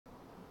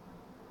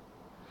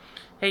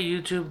Hey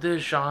YouTube, this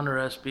is Sean or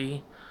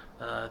SB.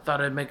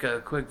 Thought I'd make a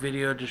quick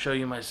video to show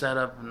you my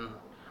setup and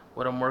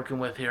what I'm working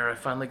with here. I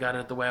finally got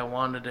it the way I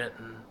wanted it,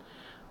 and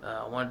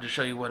I wanted to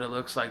show you what it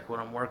looks like, what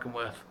I'm working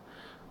with.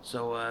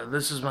 So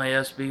this is my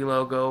SB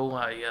logo.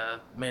 I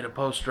made a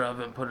poster of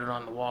it and put it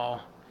on the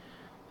wall.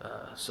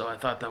 So I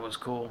thought that was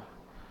cool.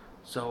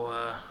 So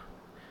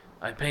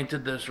I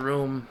painted this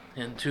room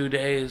in 2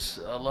 days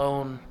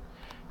alone.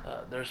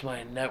 There's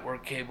my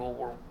network cable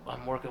where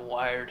I'm working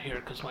wired here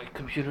because my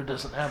computer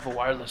doesn't have a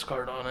wireless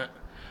card on it.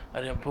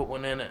 I didn't put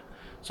one in it.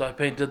 So I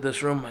painted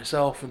this room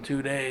myself in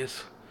 2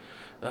 days.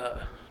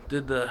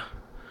 Did the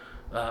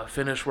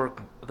finish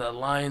work, the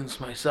lines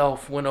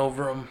myself, went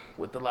over them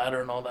with the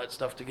ladder and all that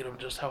stuff to get them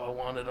just how I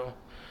wanted them.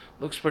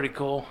 Looks pretty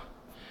cool.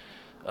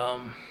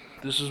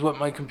 This is what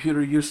my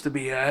computer used to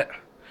be at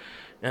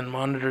and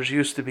monitors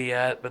used to be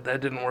at, but that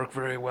didn't work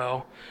very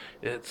well.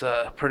 It's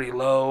pretty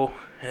low,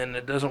 and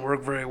it doesn't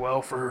work very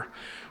well for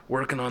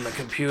working on the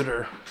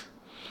computer.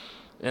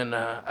 And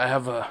I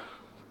have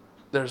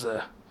there's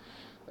a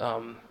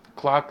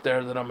clock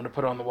there that I'm going to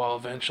put on the wall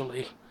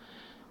eventually,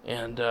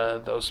 and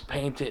those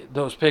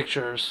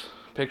picture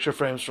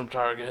frames from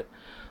Target,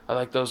 I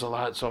like those a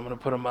lot, so I'm going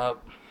to put them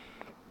up.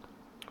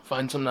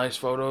 Find some nice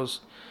photos,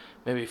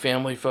 maybe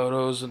family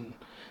photos, and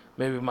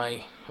maybe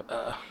my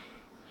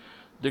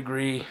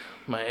degree,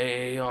 my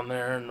AA on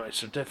there, and my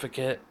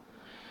certificate,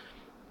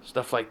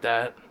 stuff like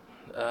that.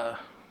 Uh,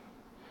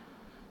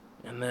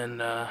 and then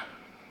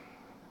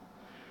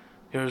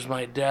here's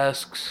my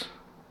desks.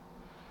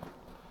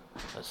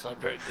 That's not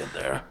very good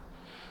there.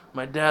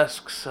 My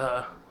desks,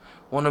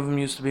 one of them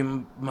used to be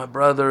my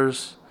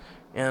brother's,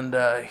 and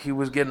he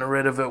was getting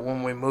rid of it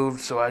when we moved,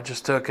 so I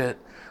just took it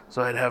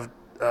so I'd have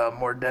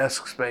more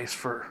desk space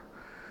for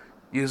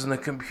using the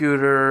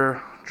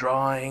computer,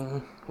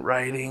 drawing,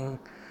 writing,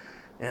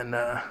 and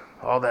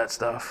all that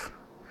stuff,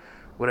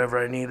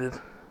 whatever I needed.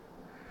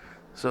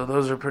 So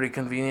those are pretty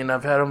convenient.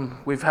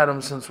 We've had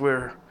them since we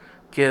were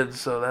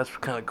kids, so that's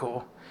kind of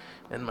cool.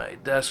 And my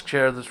desk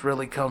chair that's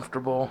really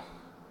comfortable,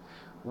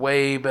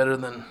 way better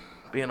than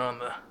being on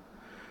the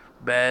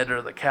bed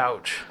or the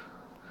couch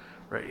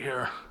right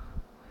here.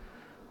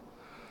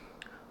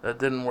 That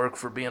didn't work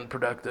for being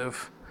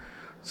productive.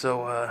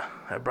 So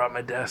I brought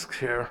my desk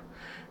here.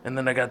 And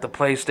then I got the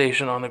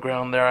PlayStation on the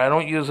ground there. I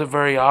don't use it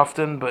very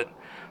often, but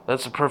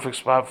that's a perfect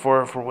spot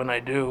for it for when I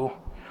do.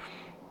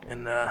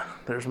 And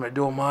there's my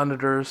dual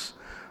monitors.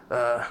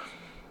 That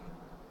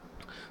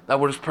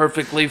works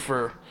perfectly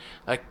for.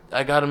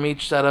 I got them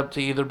each set up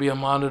to either be a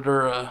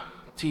monitor or a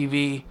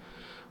TV,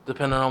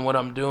 depending on what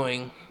I'm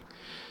doing.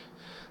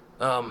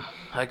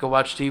 I could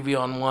watch TV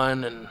on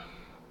one and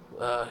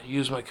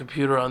use my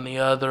computer on the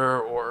other,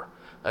 or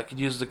I could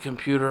use the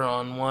computer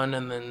on one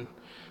and then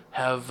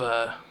have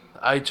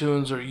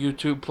iTunes or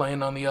YouTube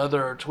playing on the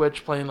other, or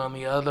Twitch playing on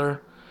the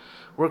other.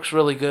 Works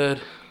really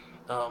good.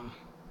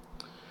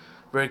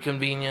 Very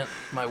convenient.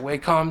 My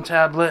Wacom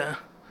tablet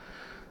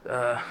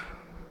that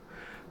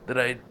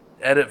I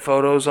edit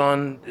photos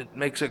on, it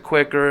makes it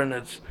quicker and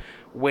it's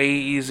way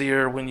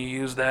easier when you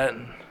use that.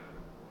 And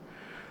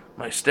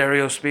my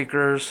stereo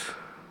speakers,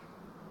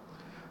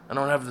 I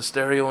don't have the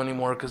stereo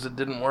anymore because it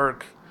didn't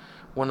work.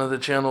 One of the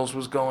channels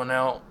was going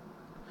out,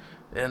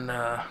 and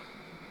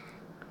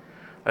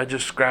I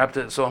just scrapped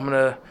it. So I'm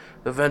gonna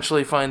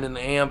eventually find an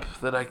amp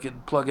that I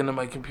could plug into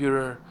my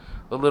computer,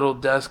 a little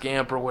desk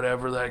amp or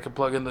whatever that I could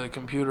plug into the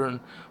computer and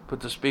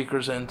put the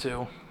speakers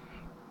into.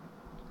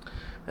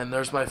 And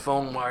there's my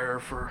phone wire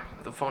for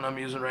the phone I'm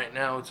using right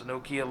now. It's a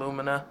Nokia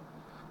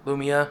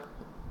Lumia.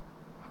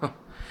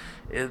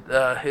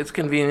 It's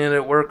convenient.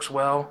 It works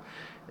well,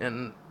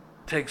 and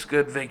takes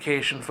good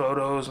vacation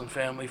photos and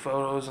family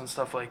photos and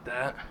stuff like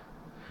that.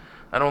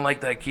 I don't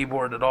like that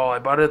keyboard at all. I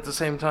bought it at the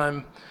same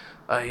time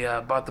I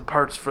bought the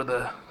parts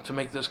to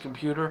make this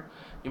computer.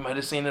 You might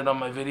have seen it on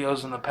my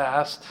videos in the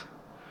past.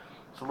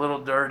 It's a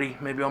little dirty.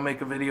 Maybe I'll make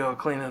a video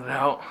cleaning it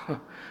out.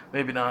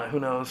 Maybe not.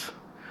 Who knows?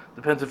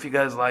 Depends if you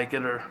guys like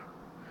it or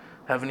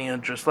have any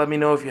interest. Let me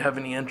know if you have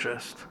any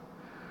interest.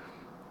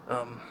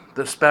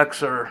 The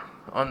specs are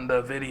on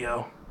the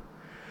video.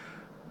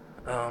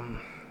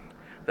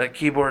 That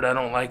keyboard, I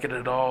don't like it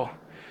at all.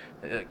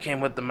 It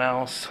came with the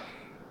mouse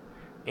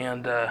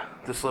and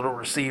this little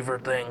receiver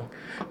thing,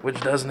 which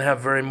doesn't have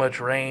very much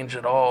range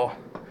at all.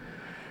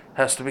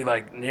 Has to be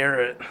like near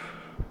it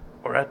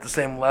or at the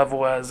same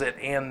level as it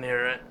and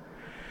near it,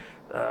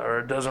 or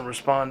it doesn't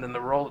respond. And the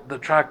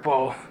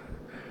trackball,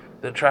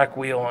 the track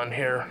wheel on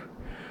here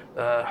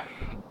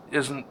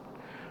isn't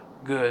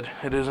good.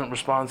 It isn't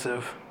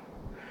responsive.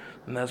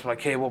 And that's my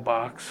cable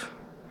box.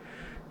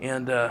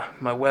 And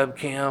my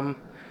webcam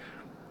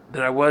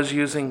that I was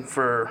using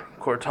for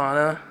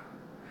Cortana,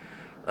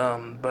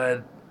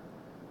 but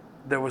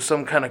there was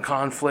some kind of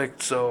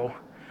conflict, so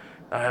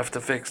I have to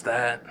fix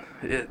that.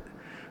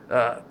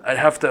 I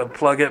have to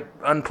unplug it,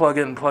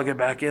 and plug it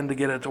back in to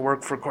get it to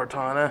work for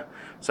Cortana.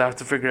 So I have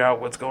to figure out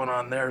what's going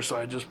on there. So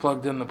I just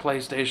plugged in the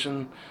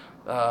PlayStation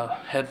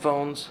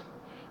headphones,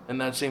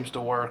 and that seems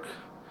to work.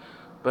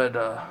 But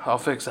I'll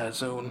fix that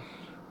soon.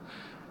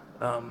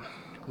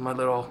 my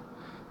little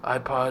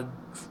iPod,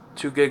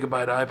 2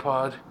 gigabyte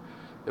iPod.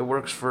 It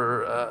works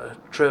for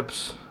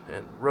trips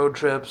and road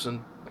trips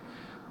and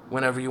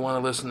whenever you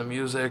want to listen to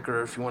music,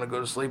 or if you want to go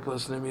to sleep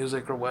listen to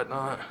music or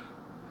whatnot.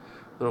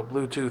 Little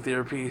Bluetooth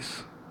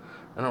earpiece.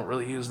 I don't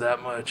really use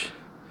that much.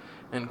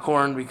 And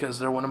Korn, because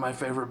they're one of my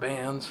favorite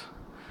bands.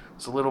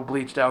 It's a little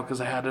bleached out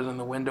because I had it in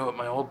the window at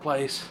my old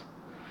place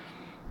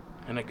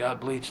and it got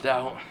bleached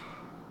out.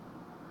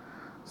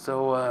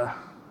 So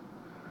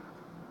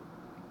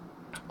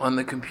on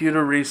the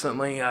computer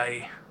recently,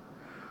 I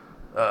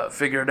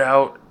figured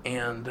out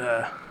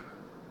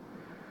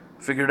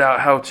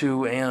how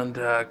to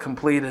and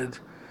completed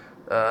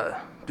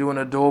doing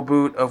a dual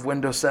boot of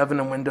Windows 7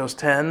 and Windows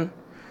 10.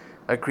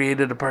 I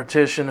created a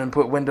partition and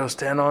put Windows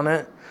 10 on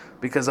it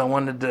because I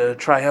wanted to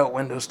try out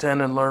Windows 10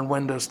 and learn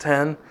Windows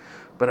 10,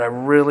 but I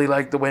really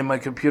liked the way my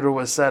computer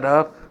was set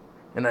up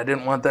and I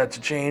didn't want that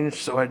to change,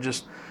 so I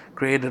just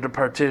created a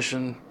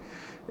partition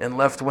and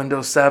left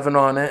Windows 7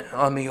 on it,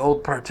 on the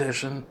old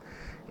partition,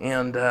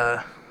 and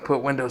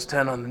put Windows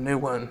 10 on the new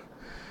one.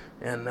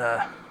 And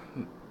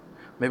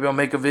maybe I'll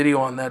make a video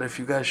on that if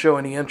you guys show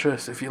any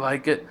interest. If you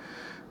like it,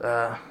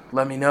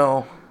 let me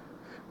know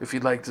if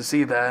you'd like to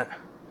see that.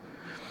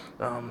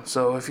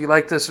 So if you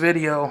like this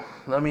video,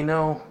 let me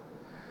know.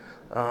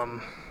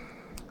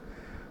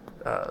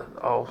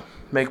 I'll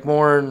make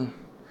more, and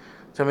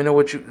let me know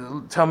what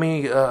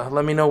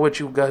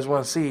you guys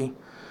want to see.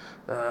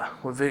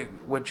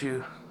 What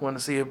you want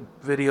to see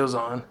videos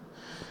on.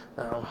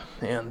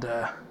 And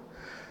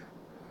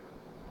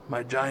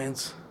my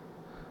Giants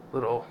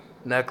little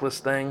necklace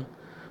thing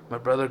my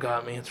brother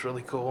got me. It's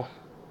really cool.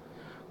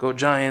 Go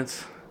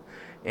Giants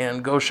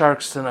and go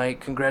Sharks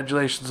tonight.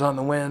 Congratulations on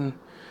the win.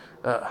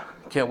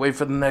 Can't wait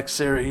for the next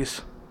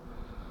series.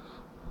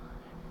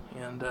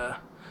 And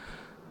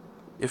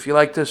if you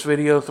like this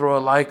video, throw a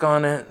like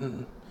on it,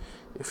 and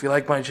if you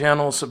like my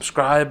channel,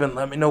 subscribe and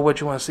let me know what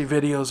you want to see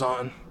videos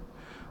on.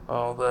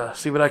 I'll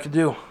see what I can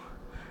do.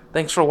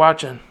 Thanks for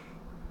watching.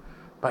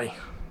 Bye.